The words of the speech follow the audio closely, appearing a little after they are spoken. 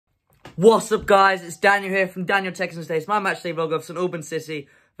What's up, guys? It's Daniel here from Daniel Texan States, my matchday vlog of St Albans City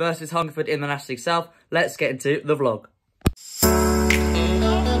versus Hungerford in the National League South. Let's get into the vlog.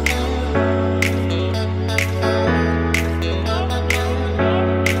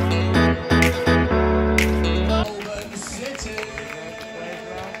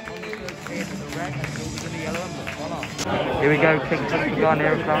 Here we go, kick touch the guy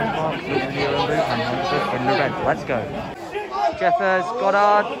near Crown Park, in the yellow boot and Hungerford in the red. Let's go. Jeffers,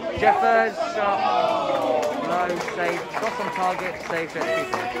 Goddard, Jeffers, shot, low, save, cross on target, save, keeper.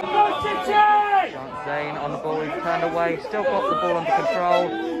 Zane on the ball, he's turned away, still got the ball under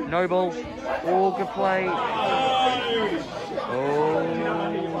control. Noble, all good play. Oh,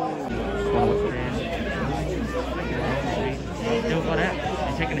 still got it,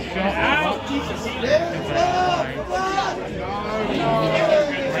 he's taking a shot. Still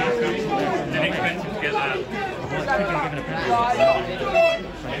got it.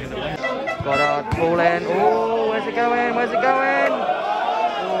 Goddard, ball in. Oh, where's it going? Where's it going?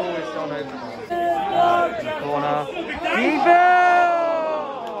 Oh, it's on over. In the corner.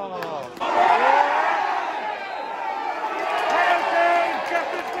 Penalty!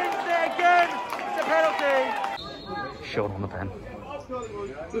 Jeffers wins it again. It's a penalty. Sean on the pen.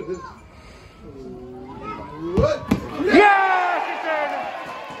 Yes, it's in.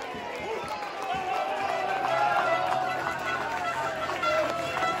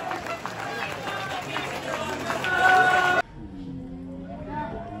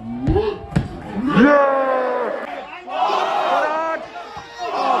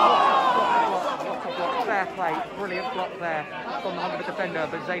 Brilliant block there from the Hungerford defender,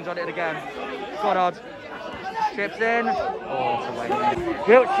 but Zane's on it again. Goddard chips in. Oh, it's away.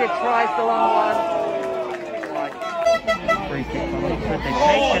 Wiltshire tries the long one. Free kick from Hungerford. They've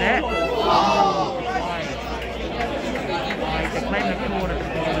taken it. They're playing the corner.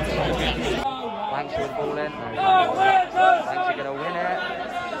 Blanks with the ball in. Blanks are going to win it.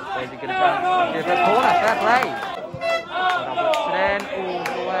 Where's he going to go? Give it a corner. Fair play. Goddard whips it in all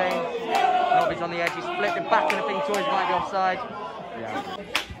the way. He's on the edge, he's flipped it back, and I think Joyce might be offside. Yeah.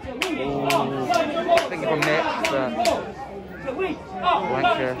 Ooh, thinking from Mitch, but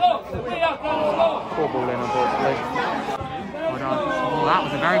Lancashire. Poor ball in, unfortunately. Hold on. Oh, that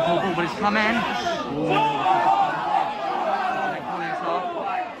was a very poor ball, but it's come in. Ooh.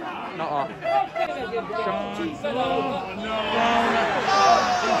 Not off.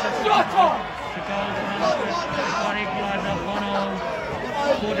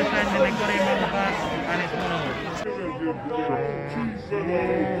 Poor defending, they got him on the back, and it's 1-0.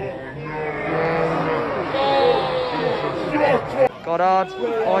 Goddard,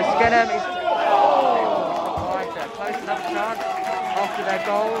 oh, he's getting him. Right, close enough chance after their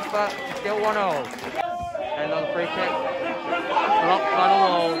goal, but still 1-0. And on the free kick, blocked by the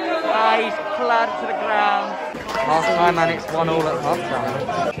wall. He's flat to the ground. Half time, and it's 1-0 at half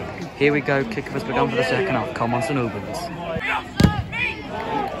time. Here we go, kick has begun for the second half. Come on, St Albans.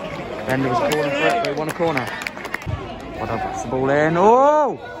 Bender was calling for it, they won a corner. Goddard puts the ball in.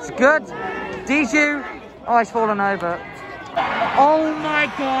 Oh, it's good. Diju. Oh, he's fallen over. Oh my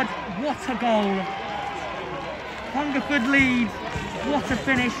God, what a goal. Hungerford lead. What a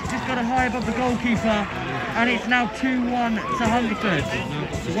finish. Just got a high above the goalkeeper. And it's now 2-1 to Hungerford.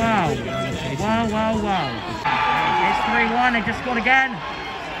 Wow. Wow, wow, wow. It's 3-1, they just scored again.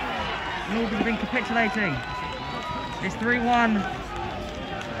 Albans have been capitulating. It's 3-1.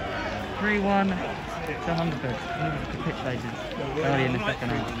 3-1 to Hungerford. Capitulated early in the second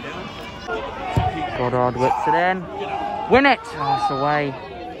half. Goddard whips it in. Win it! Oh, it's away.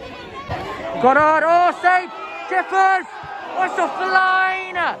 Goddard! Oh, save! Jeffers! Oh, it's off the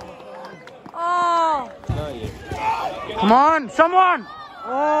line! Oh! Come on, someone!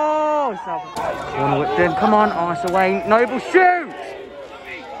 Oh, it's off. One whipped in. Come on. Oh, it's away. Noble shoot!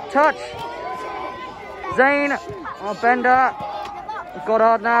 Touch. Zane. Oh, Bender.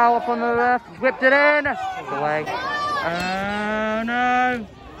 Goddard now up on the left, whipped it in. Away. Oh no!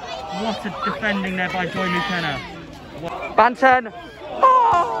 What a defending there by Joy McKenna. Banton.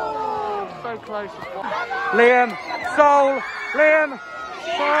 Oh, so close. Liam, Soul, Liam,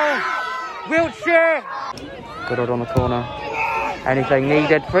 Soul, Wiltshire. Goddard on the corner. Anything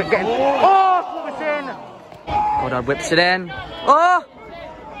needed for it getting. Oh, it's in. Goddard whips it in. Oh,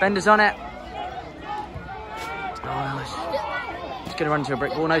 Bender's on it. Going to run into a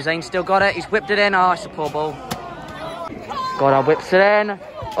brick wall. No, Zane's still got it. He's whipped it in. Oh, it's a poor ball. Goddard whips it in.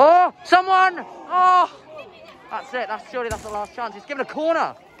 Oh, someone! Oh, that's it. Surely that's the last chance. He's given a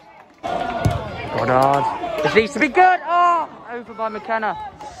corner. Goddard. This needs to be good. Oh, over by McKenna.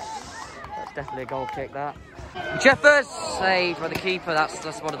 That's definitely a goal kick, that. Jeffers saved by the keeper.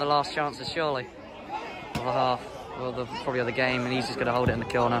 That's one of the last chances, surely. Of the half. Well, probably of the game, and he's just going to hold it in the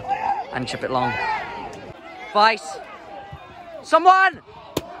corner and chip it long. Vice. Someone!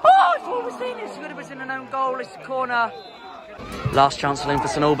 Oh, it's always seen this. Would have been an own goal. It's the corner. Last chance for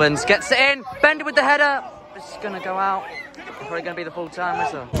St Albans. Gets it in. Bender with the header. It's going to go out. Probably going to be the full time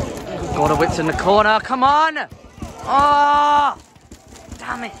whistle. Godowitz in the corner. Come on! Oh!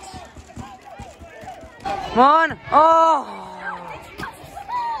 Damn it! Come on! Oh!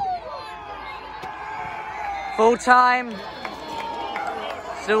 Full time.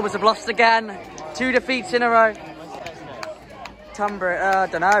 Silvers have lost again. 2 defeats in a row. Tunbridge, I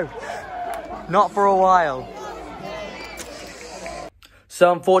don't know. Not for a while.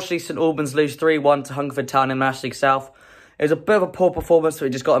 So unfortunately, St Albans lose 3-1 to Hungerford Town in National League South. It was a bit of a poor performance, so we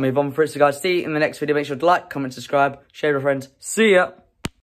just got to move on for it. So guys, see you in the next video. Make sure to like, comment, subscribe, share with your friends. See ya!